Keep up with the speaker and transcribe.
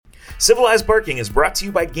Civilized Barking is brought to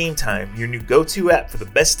you by Game Time, your new go-to app for the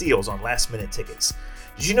best deals on last-minute tickets.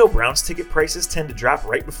 Did you know Browns ticket prices tend to drop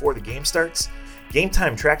right before the game starts? Game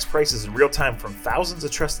Time tracks prices in real time from thousands of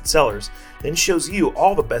trusted sellers, then shows you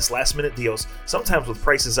all the best last-minute deals, sometimes with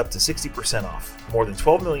prices up to 60% off. More than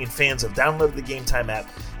 12 million fans have downloaded the Game Time app,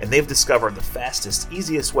 and they've discovered the fastest,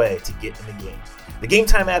 easiest way to get in the game. The Game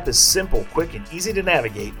Time app is simple, quick, and easy to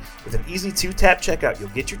navigate. With an easy two-tap checkout, you'll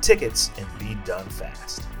get your tickets and be done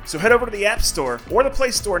fast. So head over to the App Store or the Play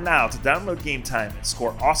Store now to download Game Time and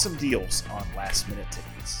score awesome deals on last-minute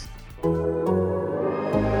tickets.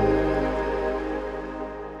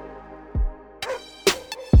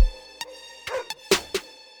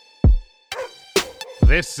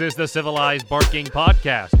 This is the Civilized Barking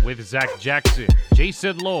Podcast with Zach Jackson,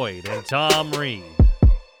 Jason Lloyd, and Tom Reed.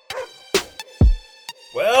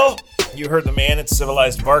 Well, you heard the man. It's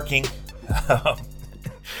Civilized Barking.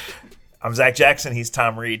 I'm Zach Jackson. He's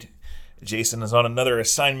Tom Reed. Jason is on another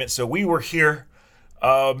assignment. So we were here.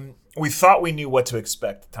 We thought we knew what to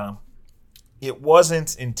expect, Tom. It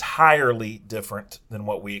wasn't entirely different than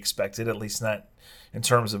what we expected, at least not in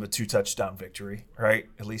terms of a 2-touchdown victory, right?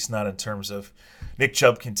 At least not in terms of Nick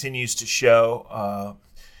Chubb continues to show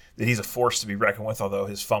that he's a force to be reckoned with, although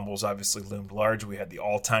his fumbles obviously loomed large. We had the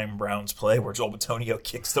all-time Browns play where Joel Bitonio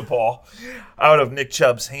kicks the ball out of Nick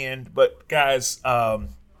Chubb's hand. But, guys,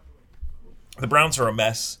 the Browns are a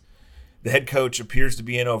mess. The head coach appears to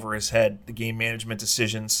be in over his head. The game management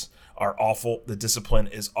decisions are awful. The discipline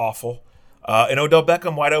is awful. And Odell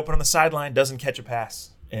Beckham, wide open on the sideline, doesn't catch a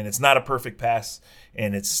pass. And it's not a perfect pass,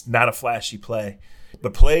 and it's not a flashy play.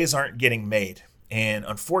 But plays aren't getting made. And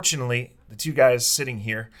unfortunately, the two guys sitting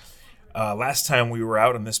here, last time we were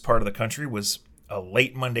out in this part of the country was a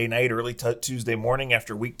late Monday night, early Tuesday morning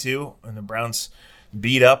after week 2, and the Browns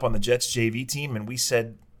beat up on the Jets JV team, and we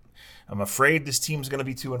said, I'm afraid this team's going to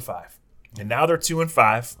be 2-5. And now they're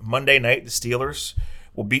 2-5. Monday night, the Steelers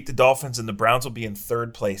will beat the Dolphins, and the Browns will be in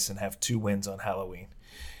third place and have 2 wins on Halloween.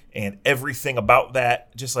 And everything about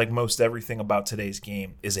that, just like most everything about today's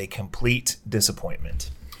game, is a complete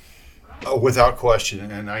disappointment. Oh, without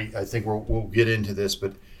question, and I think we'll get into this,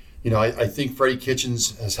 but I think Freddie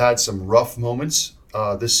Kitchens has had some rough moments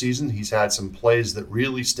this season. He's had some plays that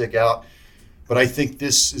really stick out, but I think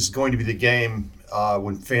this is going to be the game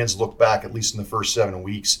when fans look back, at least in the first 7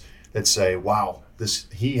 weeks, that say, "Wow,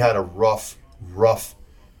 he had a rough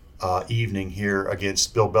evening here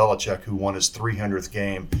against Bill Belichick, who won his 300th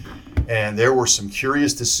game." And there were some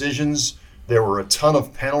curious decisions. There were a ton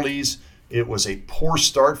of penalties. It was a poor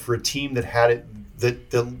start for a team that had it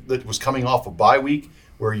that was coming off a bye week,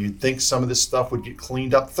 where you'd think some of this stuff would get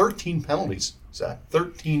cleaned up. 13 penalties, Zach.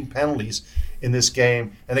 13 penalties in this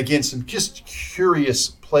game. And again, some just curious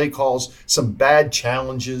play calls, some bad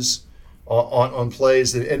challenges on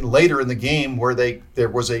plays. And later in the game, where there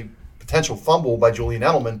was a potential fumble by Julian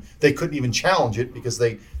Edelman, they couldn't even challenge it because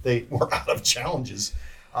they were out of challenges.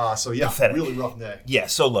 Pathetic. Really rough day. Yeah,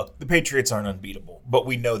 so look, the Patriots aren't unbeatable, but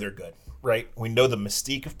we know they're good, right? We know the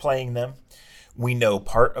mystique of playing them. We know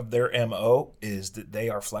part of their MO is that they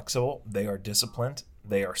are flexible, they are disciplined,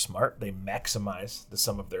 they are smart, they maximize the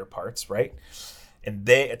sum of their parts, right? And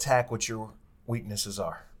they attack what your weaknesses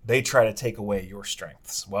are. They try to take away your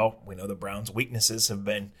strengths. Well, we know the Browns' weaknesses have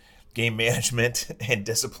been game management and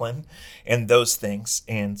discipline and those things.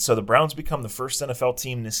 And so the Browns become the first NFL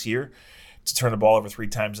team this year to turn the ball over 3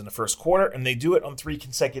 times in the first quarter, and they do it on 3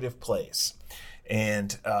 consecutive plays.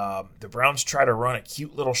 And the Browns try to run a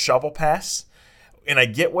cute little shovel pass, and I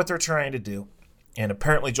get what they're trying to do. And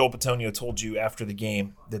apparently Joel Bitonio told you after the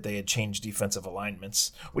game that they had changed defensive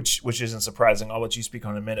alignments, which isn't surprising. I'll let you speak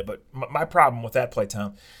on it in a minute. But my problem with that play,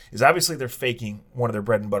 Tom, is obviously they're faking one of their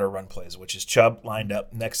bread and butter run plays, which is Chubb lined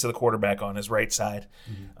up next to the quarterback on his right side.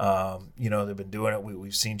 Mm-hmm. They've been doing it.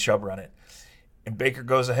 We've seen Chubb run it. And Baker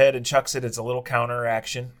goes ahead and chucks it. It's a little counter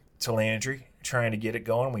action to Landry, trying to get it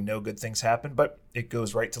going. We know good things happen, but it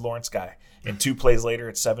goes right to Lawrence Guy. And 2 plays later,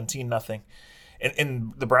 it's 17-0.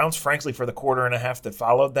 And the Browns, frankly, for the quarter and a half that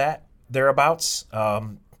followed that, thereabouts,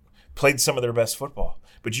 played some of their best football.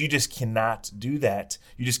 But you just cannot do that.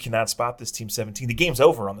 You just cannot spot this team 17. The game's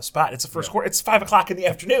over on the spot. It's the first quarter. It's 5 o'clock in the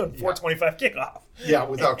afternoon, 4:25 kickoff. Yeah,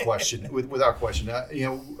 without question. Without question.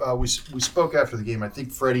 We spoke after the game. I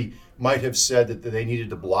think Freddie might have said that they needed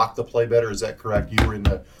to block the play better. Is that correct? You were in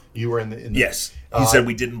the Yes. He said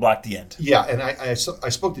we didn't block the end. Yeah, and I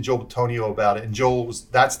spoke to Joel Bitonio about it, and Joel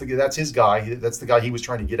that's his guy. That's the guy he was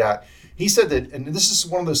trying to get at. He said that, and this is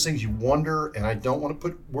one of those things you wonder, and I don't want to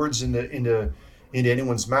put words into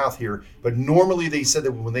anyone's mouth here, but normally they said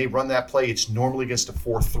that when they run that play, it's normally against a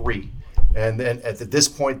 4-3. And then at this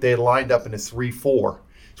point, they had lined up in a 3-4.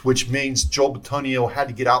 which means Joel Bitonio had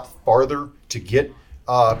to get out farther to get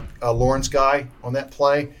Lawrence Guy on that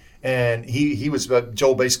play. And he was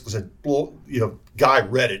Joel basically said, Guy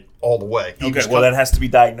read it all the way. That has to be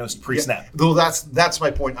diagnosed pre-snap. Yeah, though that's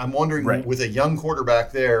my point. I'm wondering with a young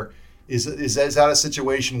quarterback there, is that a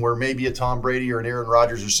situation where maybe a Tom Brady or an Aaron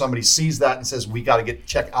Rodgers or somebody sees that and says, we got to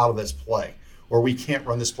check out of this play, or we can't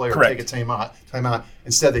run this play or take a timeout.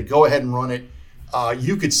 Instead, they go ahead and run it.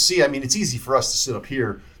 You could see, it's easy for us to sit up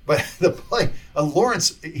here, but the play,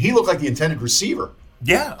 Lawrence, he looked like the intended receiver.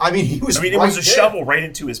 Yeah, he was. It was a shovel right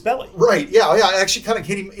into his belly. Right. Yeah. I actually kind of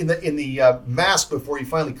hit him in the mask before he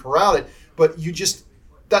finally corralled it. But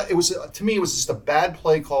it was to me, it was just a bad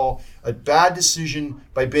play call, a bad decision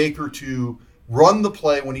by Baker to run the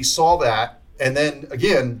play when he saw that, and then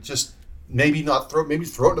again, just maybe throw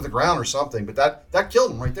it to the ground or something. But that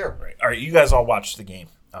killed him right there. Right. All right. You guys all watched the game,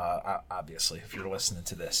 obviously, if you're listening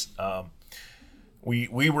to this.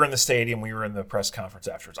 We were in the stadium. We were in the press conference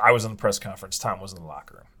afterwards. I was in the press conference. Tom was in the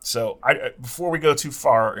locker room. So before we go too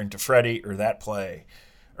far into Freddie or that play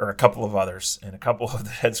or a couple of others and a couple of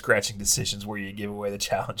the head-scratching decisions where you give away the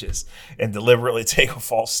challenges and deliberately take a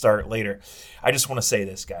false start later, I just want to say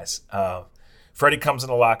this, guys. Freddie comes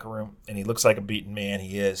in the locker room, and he looks like a beaten man.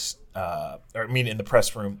 He is. In the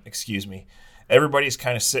press room, excuse me. Everybody's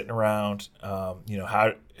kind of sitting around,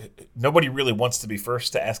 nobody really wants to be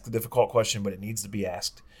first to ask the difficult question, but it needs to be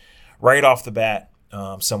asked. Right off the bat,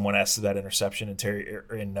 someone asked that interception, and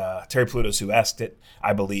Terry Pluto's who asked it,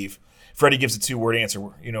 I believe. Freddie gives a 2-word answer,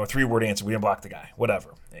 a 3-word answer. We didn't block the guy,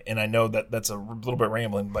 whatever. And I know that's a little bit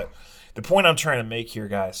rambling, but the point I'm trying to make here,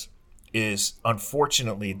 guys, is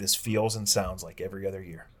unfortunately this feels and sounds like every other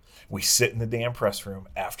year. We sit in the damn press room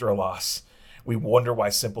after a loss. We wonder why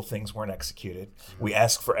simple things weren't executed. We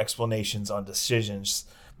ask for explanations on decisions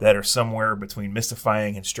that are somewhere between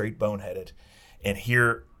mystifying and straight boneheaded. And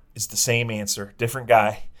here is the same answer. Different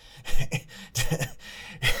guy.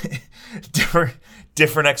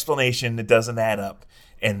 different explanation that doesn't add up.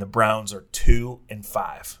 And the Browns are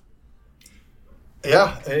 2-5.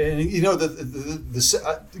 Yeah, and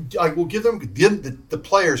I will give the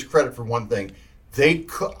players credit for one thing.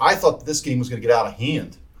 I thought this game was going to get out of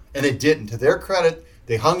hand. And it didn't. To their credit,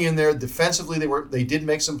 they hung in there. Defensively, they did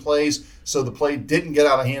make some plays, so the play didn't get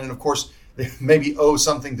out of hand. And, of course, they maybe owe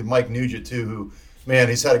something to Mike Nugent, too, who, man,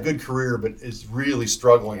 he's had a good career but is really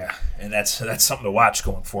struggling. Yeah, and that's something to watch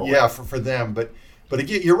going forward. Yeah, for them. But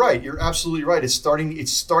again, you're right. You're absolutely right. It's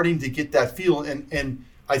starting to get that feel. And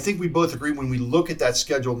I think we both agree when we look at that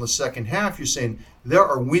schedule in the second half, you're saying there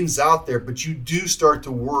are wins out there, but you do start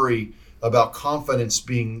to worry about confidence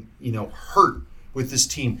being, hurt with this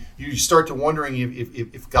team. You start to wondering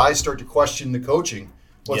if guys start to question the coaching,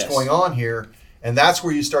 what's going on here, and that's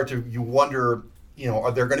where you wonder,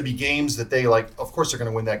 are there going to be games that they of course they're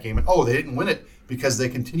going to win that game, and they didn't win it because they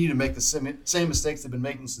continue to make the same mistakes they've been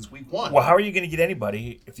making since week 1. Well, how are you going to get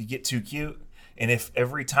anybody if you get too cute, and if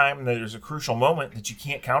every time there's a crucial moment that you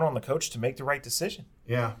can't count on the coach to make the right decision?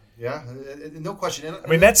 Yeah, no question.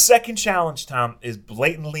 That second challenge, Tom, is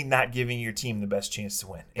blatantly not giving your team the best chance to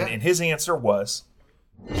win. And his answer was?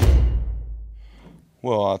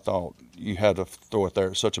 Well, I thought you had to throw it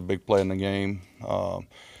there. Such a big play in the game.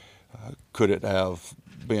 Could it have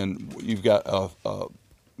been – you've got a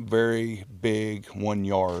very big 1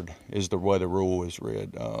 yard is the way the rule is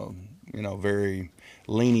read. Very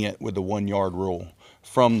lenient with the 1 yard rule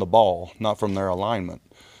from the ball, not from their alignment.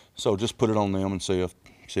 So just put it on them and see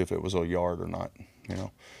if it was a yard or not.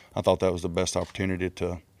 I thought that was the best opportunity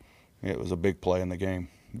it was a big play in the game,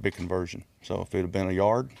 big conversion. So if it had been a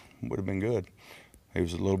yard, it would have been good. It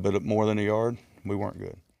was a little bit more than a yard, we weren't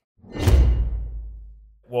good.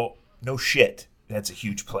 Well, no shit. That's a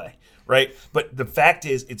huge play, right? But the fact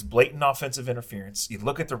is, it's blatant offensive interference. You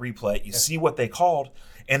look at the replay, you see what they called,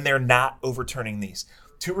 and they're not overturning these.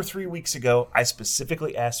 2 or 3 weeks ago, I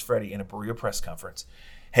specifically asked Freddie in a Berea press conference,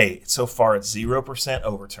 hey, so far it's 0%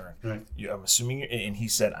 overturn. Right. I'm assuming, and he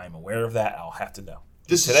said, I'm aware of that. I'll have to know.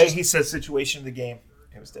 He said situation of the game.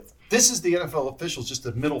 It was different. This is the NFL officials, just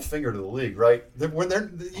a middle finger to the league, right? You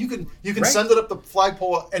can send it up the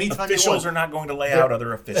flagpole anytime you want. Officials are not going to lay out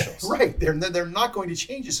other officials, right? They're not going to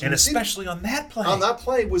change it. So and especially on that play. On that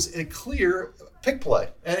play was a clear pick play,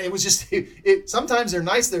 and it was just. Sometimes they're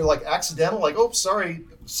nice. They're like accidental, like sorry,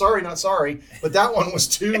 not sorry. But that one was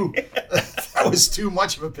too. That was too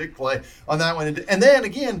much of a pick play on that one, and then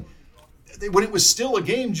again. When it was still a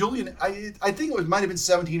game, Julian, I think it might have been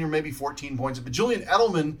 17 or maybe 14 points, but Julian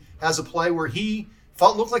Edelman has a play where he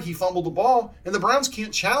looked like he fumbled the ball, and the Browns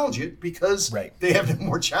can't challenge it because they have no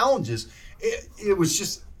more challenges. It was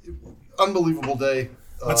just unbelievable day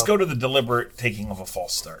Let's go to the deliberate taking of a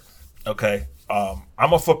false start. Okay.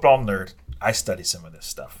 I'm a football nerd. I study some of this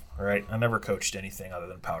stuff. All right. I never coached anything other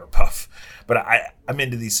than Powder Puff. But I'm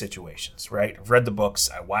into these situations, right? I've read the books.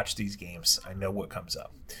 I watch these games. I know what comes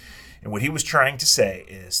up. And what he was trying to say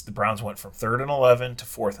is the Browns went from 3rd and 11 to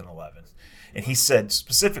 4th and 11. And he said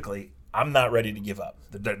specifically, I'm not ready to give up.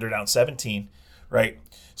 They're down 17, right?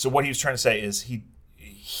 So what he was trying to say is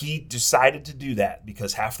he decided to do that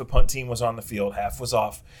because half the punt team was on the field, half was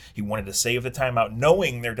off. He wanted to save the timeout,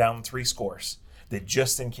 knowing they're down 3 scores, that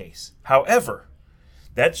just in case. However,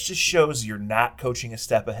 that just shows you're not coaching a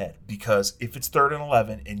step ahead, because if it's 3rd and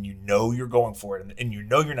 11 and you know you're going for it and you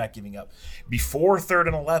know you're not giving up, before 3rd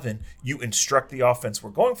and 11, you instruct the offense we're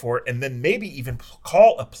going for it, and then maybe even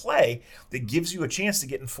call a play that gives you a chance to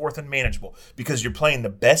get in 4th and manageable, because you're playing the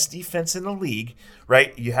best defense in the league,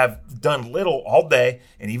 right? You have done little all day,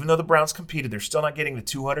 and even though the Browns competed, they're still not getting the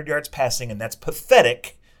 200 yards passing, and that's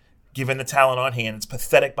pathetic given the talent on hand. It's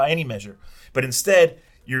pathetic by any measure. But instead,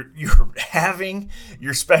 you're having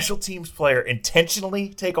your special teams player intentionally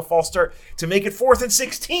take a false start to make it 4th and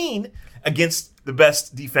 16 against the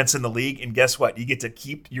best defense in the league. And guess what? You get to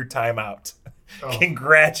keep your timeout. Oh.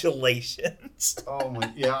 Congratulations. Oh, my.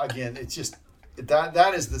 Yeah, again, it's just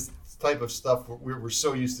that is the type of stuff we're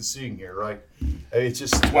so used to seeing here, right? It's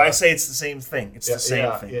just why I say it's the same thing. It's the same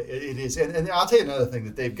thing. It is. And I'll tell you another thing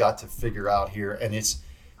that they've got to figure out here, and it's,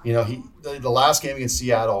 the last game against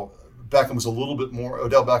Seattle, Odell Beckham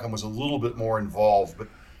was a little bit more involved. But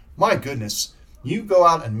my goodness, you go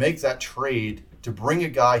out and make that trade to bring a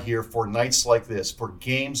guy here for nights like this, for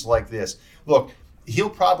games like this. Look, he'll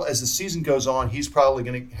probably, as the season goes on, he's probably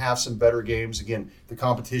going to have some better games. Again, the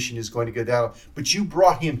competition is going to go down. But you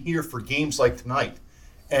brought him here for games like tonight.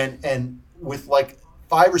 And with like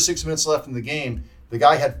 5 or 6 minutes left in the game, the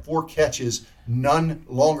guy had 4 catches, none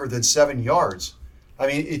longer than 7 yards. I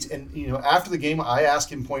mean, after the game, I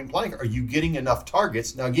asked him point blank, are you getting enough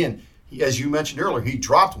targets? Now, again, as you mentioned earlier, he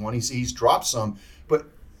dropped one. He's dropped some. But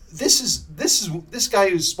this guy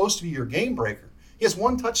who's supposed to be your game breaker. He has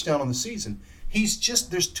 1 touchdown on the season.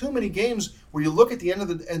 There's too many games where you look at the end of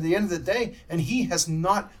the day, and he has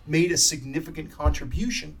not made a significant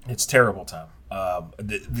contribution. It's terrible, Tom.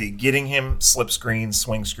 The getting him slip screens,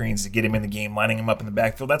 swing screens to get him in the game, lining him up in the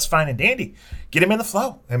backfield, that's fine and dandy. Get him in the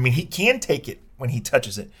flow. I mean, he can take it when he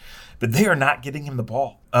touches it, but they are not getting him the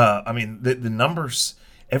ball. The numbers,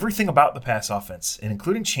 everything about the pass offense, and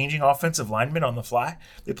including changing offensive linemen on the fly.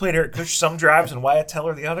 They played Eric Kush some drives and Wyatt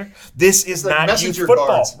Teller the other. This is not youth football,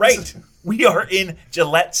 guards. Right? We are in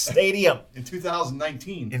Gillette Stadium in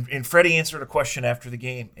 2019. And Freddie answered a question after the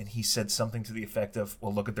game, and he said something to the effect of,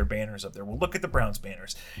 "Well, look at their banners up there. Well, look at the Browns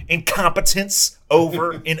banners. Incompetence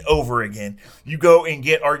over and over again. You go and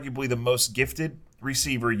get arguably the most gifted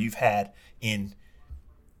receiver you've had in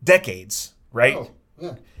decades, right? Oh,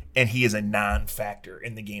 yeah. And he is a non-factor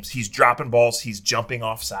in the games. He's dropping balls. He's jumping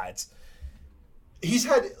off sides. He's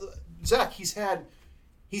had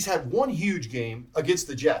 1 huge game against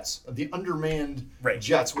the Jets, the undermanned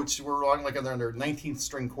Jets, which were on like their 19th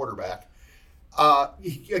string quarterback.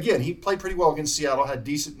 He played pretty well against Seattle, had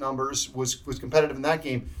decent numbers, was competitive in that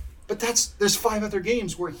game. But there's 5 other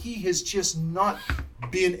games where he has just not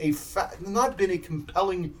been a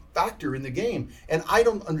compelling factor in the game, and I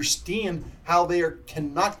don't understand how they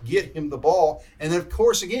cannot get him the ball. And of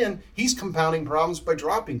course, again, he's compounding problems by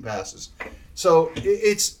dropping passes. So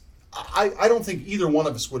I don't think either one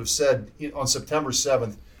of us would have said on September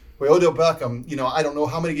 7th, well, Odell Beckham, I don't know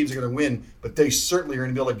how many games they're going to win, but they certainly are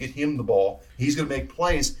going to be able to get him the ball. He's going to make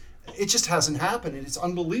plays. It just hasn't happened, and it's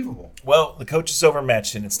unbelievable. Well, the coach is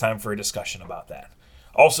overmatched, and it's time for a discussion about that.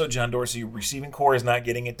 Also, John Dorsey, your receiving core is not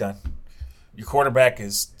getting it done. Your quarterback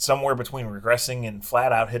is somewhere between regressing and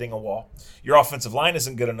flat out hitting a wall. Your offensive line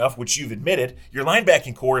isn't good enough, which you've admitted. Your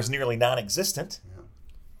linebacking core is nearly non-existent.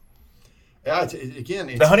 Yeah,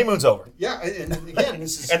 again, the honeymoon's over. Yeah, and again,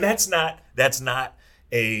 this is and that's not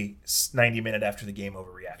a 90-minute after the game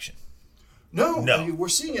overreaction. No. We're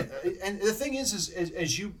seeing it, and the thing is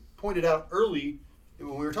as you pointed out early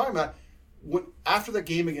when we were talking about after that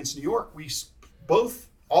game against New York,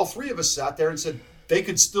 all 3 of us sat there and said they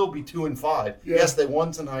could still be 2-5. Yeah. Yes, they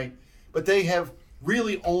won tonight, but they have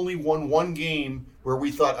really only won 1 game where we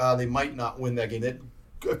thought they might not win that game.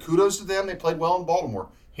 Kudos to them; they played well in Baltimore.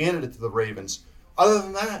 Handed it to the Ravens. Other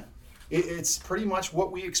than that, it's pretty much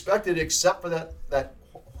what we expected, except for that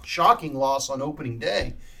shocking loss on opening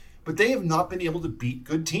day. But they have not been able to beat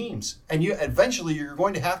good teams. And eventually you're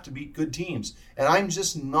going to have to beat good teams. And I'm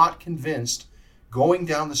just not convinced going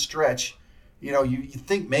down the stretch You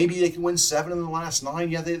think maybe they can win 7 in the last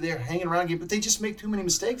 9. Yeah, they're hanging around, but they just make too many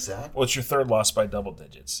mistakes, Zach. Well, it's your third loss by double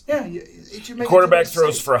digits. Yeah, the quarterback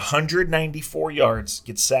throws for 194 yards,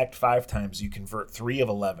 gets sacked 5 times. You convert 3 of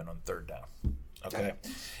 11 on third down. Okay.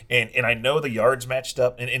 And I know the yards matched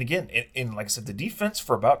up. And again, and like I said, the defense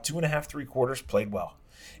for about 2.5, 3 quarters played well.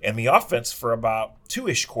 And the offense for about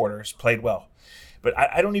 2-ish quarters played well. But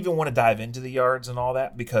I don't even want to dive into the yards and all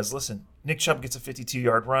that because, listen, Nick Chubb gets a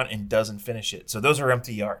 52-yard run and doesn't finish it. So those are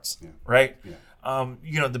empty yards, right?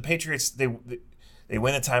 Yeah. The Patriots, they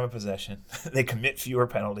win the time of possession. They commit fewer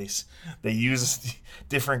penalties. They use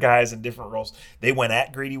different guys in different roles. They went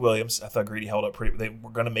at Greedy Williams. I thought Greedy held up pretty. They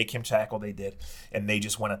were going to make him tackle. They did. And they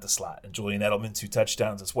just went at the slot. And Julian Edelman, 2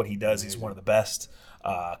 touchdowns. That's what he does. He's one of the best.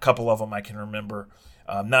 A couple of them I can remember.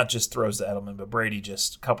 Not just throws to Edelman, but Brady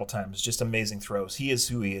just a couple times. Just amazing throws. He is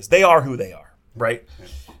who he is. They are who they are, right? Yeah.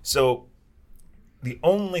 So the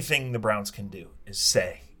only thing the Browns can do is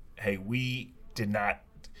say, hey, we did not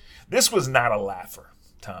 – this was not a laugher,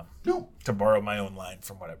 Tom. No. To borrow my own line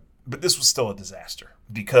from whatever. But this was still a disaster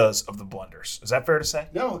because of the blunders. Is that fair to say?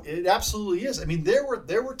 No, it absolutely is. I mean, there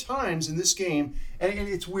were times in this game, and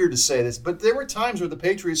it's weird to say this, but there were times where the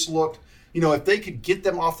Patriots looked, if they could get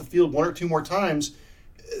them off the field 1 or 2 more times –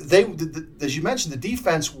 as you mentioned, the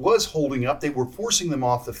defense was holding up. They were forcing them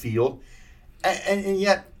off the field, and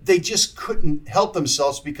yet they just couldn't help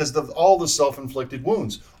themselves because of all the self-inflicted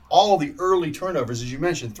wounds, all the early turnovers, as you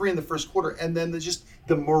mentioned, 3 in the first quarter, and then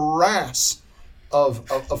the morass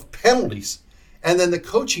of penalties, and then the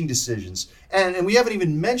coaching decisions. And we haven't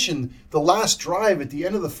even mentioned the last drive at the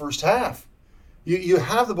end of the first half. You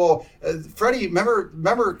have the ball. Freddie,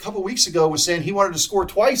 remember a couple weeks ago was saying he wanted to score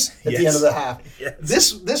twice at the end of the half. Yes.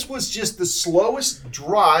 This was just the slowest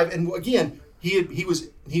drive, and again, he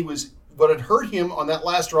was what had hurt him on that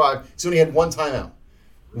last drive. So he had 1 timeout.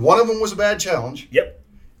 One of them was a bad challenge. Yep.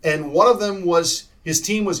 And one of them was his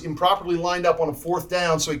team was improperly lined up on a 4th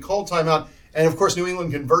down, so he called timeout. And of course, New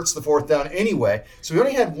England converts the 4th down anyway. So he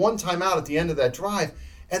only had 1 timeout at the end of that drive.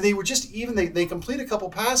 And they were just they complete a couple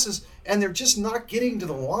passes, and they're just not getting to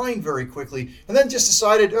the line very quickly. And then just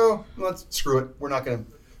decided, let's screw it. We're not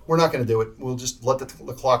gonna do it. We'll just let the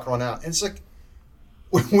clock run out. And it's like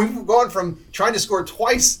we've gone from trying to score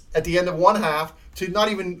twice at the end of one half to not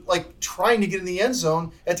even trying to get in the end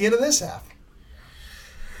zone at the end of this half.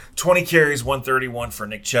 20 carries, 131 for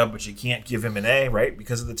Nick Chubb, but you can't give him an A, right,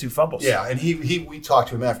 because of the 2 fumbles. Yeah, and we talked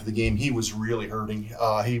to him after the game. He was really hurting.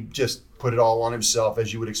 He just put it all on himself,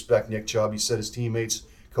 as you would expect, Nick Chubb. He said his teammates,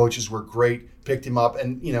 coaches were great, picked him up,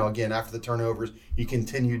 and, again, after the turnovers, he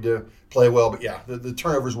continued to play well. But, yeah, the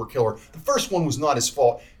turnovers were killer. The first one was not his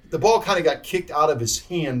fault. The ball kind of got kicked out of his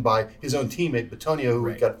hand by his own teammate, Bitonio,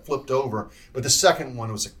 who got flipped over. But the second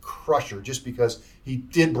one was a crusher just because he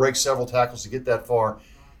did break several tackles to get that far.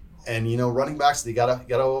 And, running backs, they gotta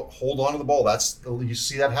hold on to the ball. You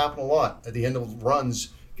see that happen a lot. At the end of runs,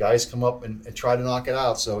 guys come up and try to knock it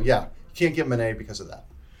out. So, yeah, you can't give him an A because of that.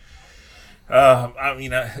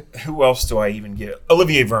 Who else do I even give?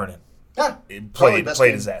 Olivier Vernon. Yeah. Played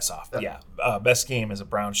his ass off. Yeah. Best game as a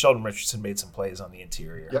Brown. Sheldon Richardson made some plays on the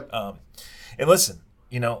interior. Yep. And listen,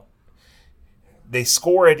 they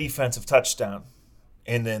score a defensive touchdown,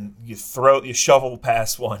 and then you shovel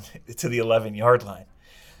past one to the 11-yard line.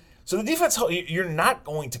 So the defense, you're not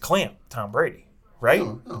going to clamp Tom Brady, right?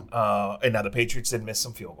 No. And now the Patriots did miss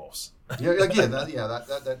some field goals. Yeah, again,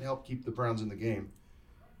 that helped keep the Browns in the game.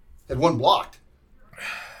 Had one blocked.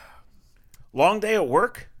 Long day at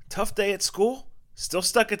work? Tough day at school? Still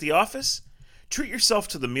stuck at the office? Treat yourself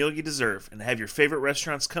to the meal you deserve and have your favorite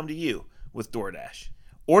restaurants come to you with DoorDash.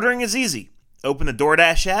 Ordering is easy. Open the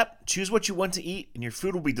DoorDash app, choose what you want to eat, and your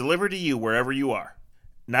food will be delivered to you wherever you are.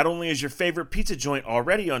 Not only is your favorite pizza joint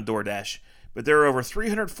already on DoorDash, but there are over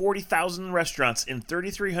 340,000 restaurants in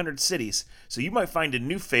 3,300 cities, so you might find a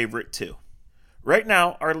new favorite too. Right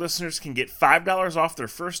now, our listeners can get $5 off their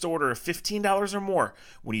first order of $15 or more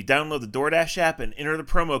when you download the DoorDash app and enter the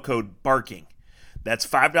promo code BARKING. That's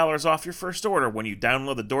 $5 off your first order when you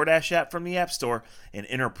download the DoorDash app from the App Store and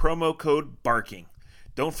enter promo code BARKING.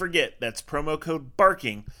 Don't forget, that's promo code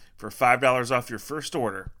BARKING for $5 off your first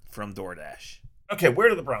order from DoorDash. Okay, where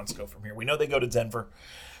do the Browns go from here? We know they go to Denver.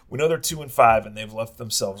 We know they're 2-5, and they've left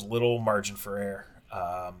themselves little margin for error.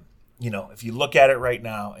 If you look at it right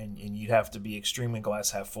now, and you'd have to be extremely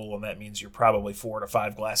glass half full, and that means you're probably 4 to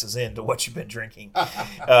 5 glasses into what you've been drinking.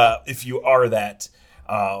 If you are that,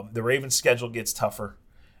 the Ravens' schedule gets tougher.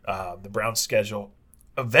 The Browns' schedule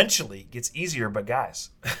eventually gets easier, but guys,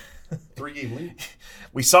 3-game lead.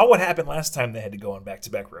 We saw what happened last time they had to go on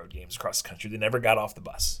back-to-back road games across the country. They never got off the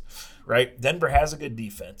bus, right? Denver has a good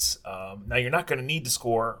defense. Now, you're not going to need to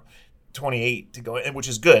score 28 to go in, which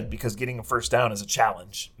is good because getting a first down is a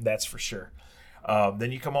challenge. That's for sure.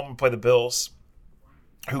 Then you come home and play the Bills,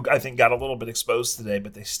 who I think got a little bit exposed today,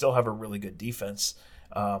 but they still have a really good defense.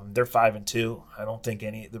 They're 5-2. I don't think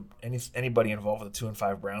anybody involved with the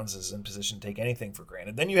 2-5 Browns is in position to take anything for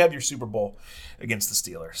granted. Then you have your Super Bowl against the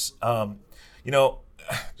Steelers.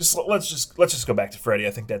 Let's just go back to Freddie.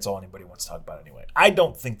 I think that's all anybody wants to talk about anyway. I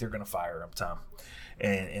don't think they're going to fire him, Tom,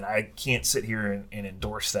 and I can't sit here and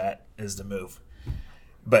endorse that as the move.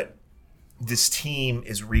 But this team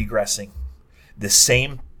is regressing. The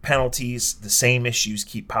same penalties, the same issues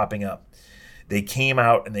keep popping up. They came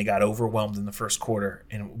out and they got overwhelmed in the first quarter,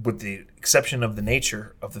 and with the exception of the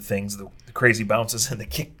nature of the things, the crazy bounces and the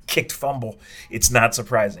kicked fumble, it's not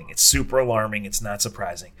surprising. It's super alarming. It's not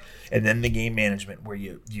surprising. And then the game management, where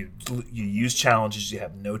you use challenges you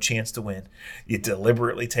have no chance to win, you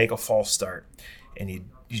deliberately take a false start, and you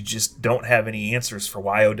just don't have any answers for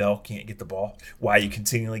why Odell can't get the ball, why you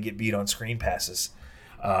continually get beat on screen passes.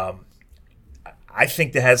 I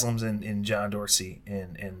think the Haslams and John Dorsey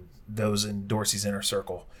and those in Dorsey's inner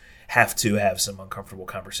circle have to have some uncomfortable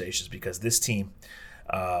conversations, because this team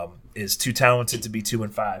is too talented to be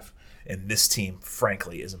 2-5, and this team,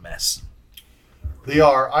 frankly, is a mess. They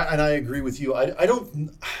are, and I agree with you.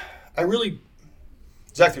 I really,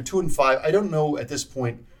 Zach, they're 2-5. I don't know at this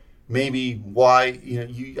point maybe why.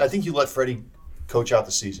 I think you let Freddie coach out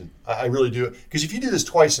the season. I really do, because if you do this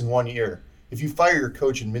twice in 1 year, if you fire your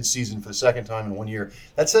coach in midseason for the second time in 1 year,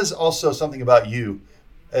 that says also something about you.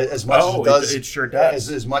 As much as it does, it sure does.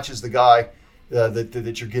 As much as the guy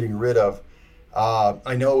that you're getting rid of.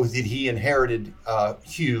 I know that he inherited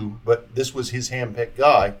Hugh, but this was his handpicked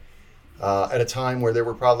guy at a time where there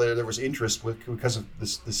was interest because of the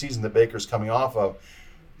season that Baker's coming off of.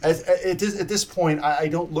 At this point, I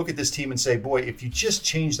don't look at this team and say, boy, if you just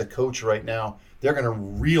change the coach right now, they're going to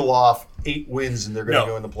reel off 8 wins and they're going to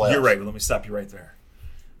go in the playoffs. You're right. Well, let me stop you right there.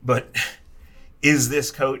 But is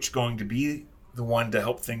this coach going to be the one to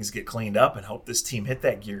help things get cleaned up and help this team hit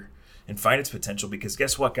that gear and find its potential? Because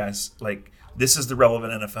guess what, guys? This is the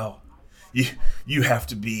relevant NFL. You have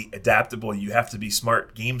to be adaptable. You have to be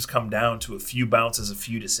smart. Games come down to a few bounces, a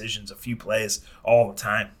few decisions, a few plays all the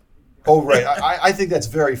time. Oh, right. I think that's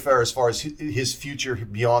very fair as far as his future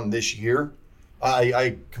beyond this year.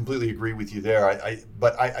 I completely agree with you there.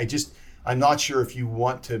 But I'm not sure if you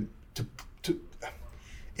want to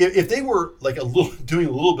if they were doing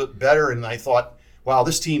a little bit better, and I thought, wow,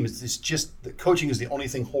 this team is just the coaching is the only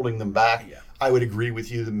thing holding them back. Yeah. I would agree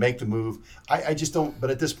with you to make the move. I just don't. But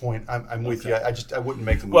at this point, I'm with you. I wouldn't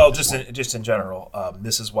make the move. Well, just in general,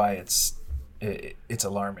 this is why it's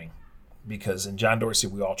alarming, because in John Dorsey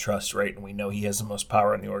we all trust, right? And we know he has the most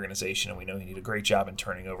power in the organization, and we know he did a great job in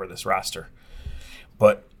turning over this roster.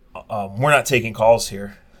 But we're not taking calls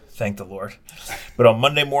here. Thank the Lord. But on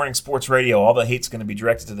Monday morning sports radio, all the hate's going to be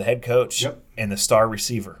directed to the head coach and the star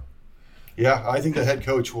receiver. Yeah, I think the head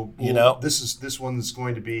coach will this one's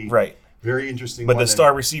going to be very interesting. But the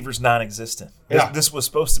star receiver's non-existent. Yeah. This was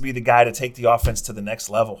supposed to be the guy to take the offense to the next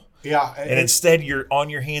level. Yeah. And instead you're on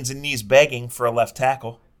your hands and knees begging for a left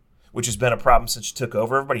tackle, which has been a problem since you took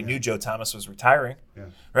over. Everybody knew Joe Thomas was retiring. Yeah.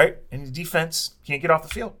 Right? And the defense can't get off the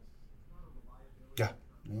field. Yeah.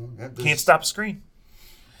 Can't stop a screen.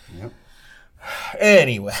 Yep.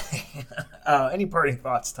 Anyway, any parting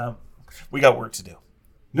thoughts, Tom? We got work to do.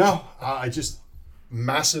 No,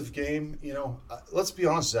 massive game. Let's be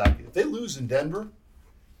honest, Zach. If they lose in Denver,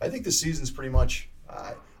 I think the season's pretty much.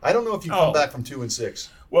 I don't know if you come back from 2-6.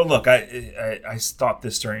 Well, look, I thought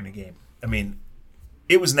this during the game. I mean,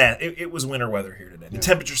 it was it was winter weather here today. The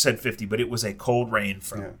temperature said 50, but it was a cold rain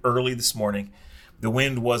from early this morning. The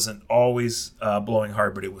wind wasn't always blowing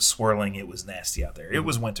hard, but it was swirling. It was nasty out there. It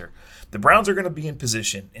was winter. The Browns are going to be in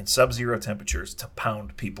position in sub-zero temperatures to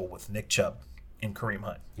pound people with Nick Chubb and Kareem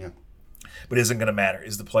Hunt. Yeah. But it isn't going to matter.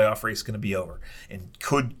 Is the playoff race going to be over? And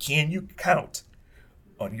can you count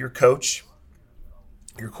on your coach,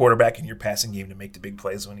 your quarterback, and your passing game to make the big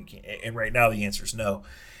plays when he can? And right now the answer is no.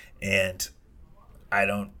 And I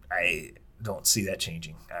don't see that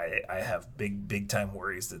changing. I have big time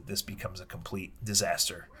worries that this becomes a complete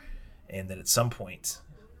disaster, and that at some point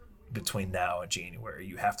between now and January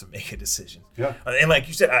you have to make a decision. Yeah. And like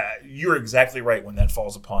you said, you're exactly right when that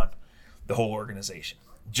falls upon the whole organization.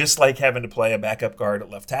 Just like having to play a backup guard at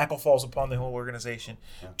left tackle falls upon the whole organization.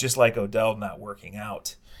 Just like Odell not working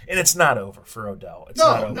out. And it's not over for Odell. It's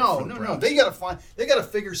not over for the Browns. They got to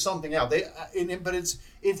figure something out. But it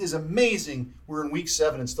is amazing we're in week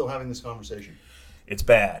 7 and still having this conversation. It's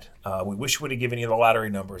bad. We wish we'd have given you the lottery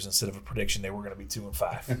numbers instead of a prediction they were going to be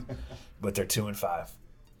 2-5. But they're 2-5.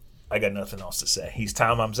 I got nothing else to say. He's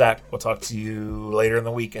Tom. I'm Zach. We'll talk to you later in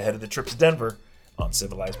the week ahead of the trip to Denver on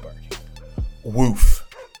Civilized Barking. Woof.